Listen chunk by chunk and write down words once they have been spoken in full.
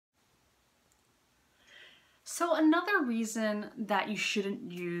So another reason that you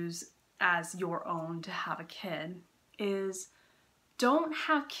shouldn't use as your own to have a kid is don't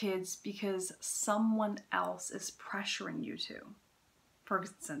have kids because someone else is pressuring you to. For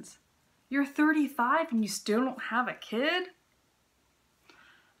instance, you're 35 and you still don't have a kid?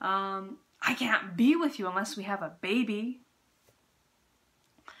 I can't be with you unless we have a baby.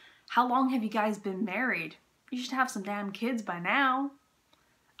 How long have you guys been married? You should have some damn kids by now.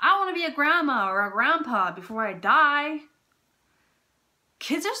 I want to be a grandma or a grandpa before I die.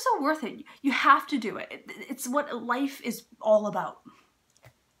 Kids are so worth it. You have to do it. It's what life is all about.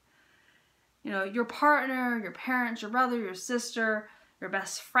 You know, your partner, your parents, your brother, your sister, your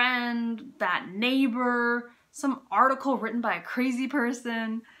best friend, that neighbor, some article written by a crazy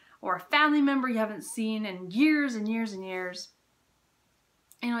person, or a family member you haven't seen in years and years and years.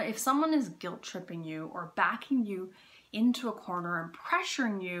 You know, if someone is guilt tripping you or backing you into a corner and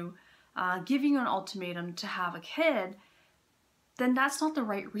pressuring you, giving you an ultimatum to have a kid, then that's not the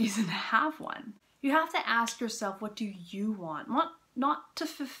right reason to have one. You have to ask yourself, what do you want? Not to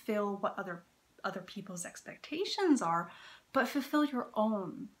fulfill what other people's expectations are, but fulfill your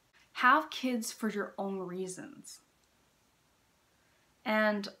own. Have kids for your own reasons.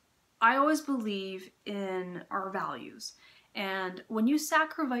 And I always believe in our values. And when you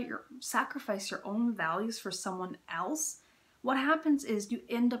sacrifice your own values for someone else, what happens is you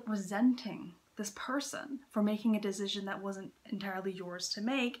end up resenting this person for making a decision that wasn't entirely yours to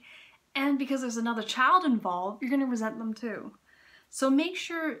make. And because there's another child involved, you're going to resent them too. So make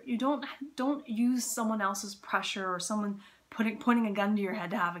sure you don't use someone else's pressure or someone pointing a gun to your head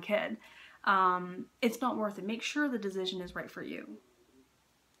to have a kid. It's not worth it. Make sure the decision is right for you.